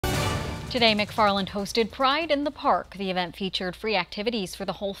Today, McFarland hosted Pride in the Park. The event featured free activities for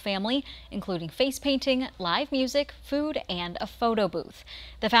the whole family, including face painting, live music, food, and a photo booth.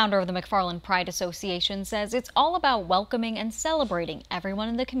 The founder of the McFarland Pride Association says it's all about welcoming and celebrating everyone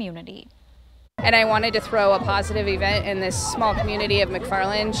in the community. And I wanted to throw a positive event in this small community of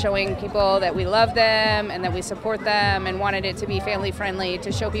McFarland, showing people that we love them and that we support them, and wanted it to be family friendly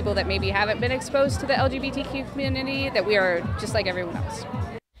to show people that maybe haven't been exposed to the LGBTQ community that we are just like everyone else.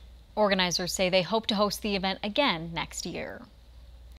 Organizers say they hope to host the event again next year.